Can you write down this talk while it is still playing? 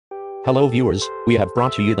Hello viewers, we have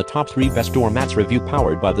brought to you the top 3 best doormats review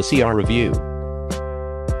powered by the CR Review.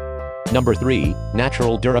 Number 3,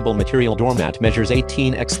 Natural Durable Material Doormat measures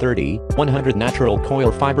 18x30, 100 natural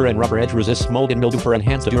coir fiber and rubber edge resists mold and mildew for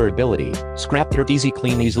enhanced durability. Scrap dirt easy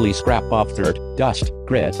clean easily scrap off dirt, dust,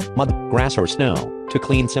 grit, mud, grass or snow. To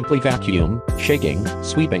clean simply vacuum, shaking,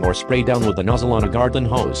 sweeping or spray down with a nozzle on a garden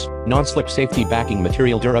hose. Non-slip safety backing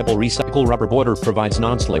material durable recycle rubber border provides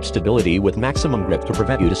non-slip stability with maximum grip to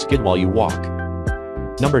prevent you to skid while you walk.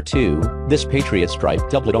 Number 2, this Patriot Stripe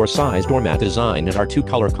double door size doormat design and our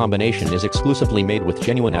 2-color combination is exclusively made with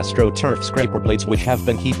genuine AstroTurf scraper blades which have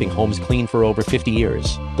been keeping homes clean for over 50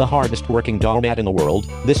 years. The hardest working doormat in the world,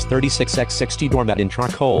 this 36x60 doormat in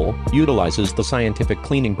charcoal, utilizes the scientific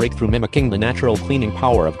cleaning breakthrough mimicking the natural cleaning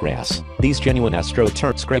power of grass. These genuine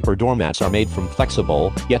AstroTurf scraper doormats are made from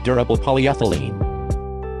flexible, yet durable polyethylene.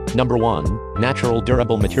 Number 1, Natural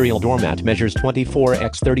Durable Material Doormat measures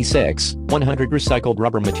 24x36, 100 recycled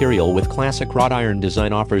rubber material with classic wrought iron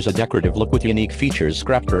design offers a decorative look with unique features.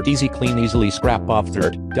 Scrap dirt easy clean easily scrap off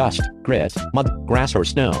dirt, dust, grit, mud, grass or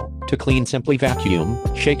snow. To clean simply vacuum,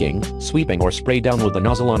 shaking, sweeping or spray down with a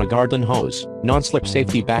nozzle on a garden hose. Non-slip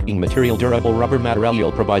safety backing material durable rubber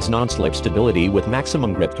material provides non-slip stability with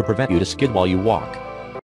maximum grip to prevent you to skid while you walk.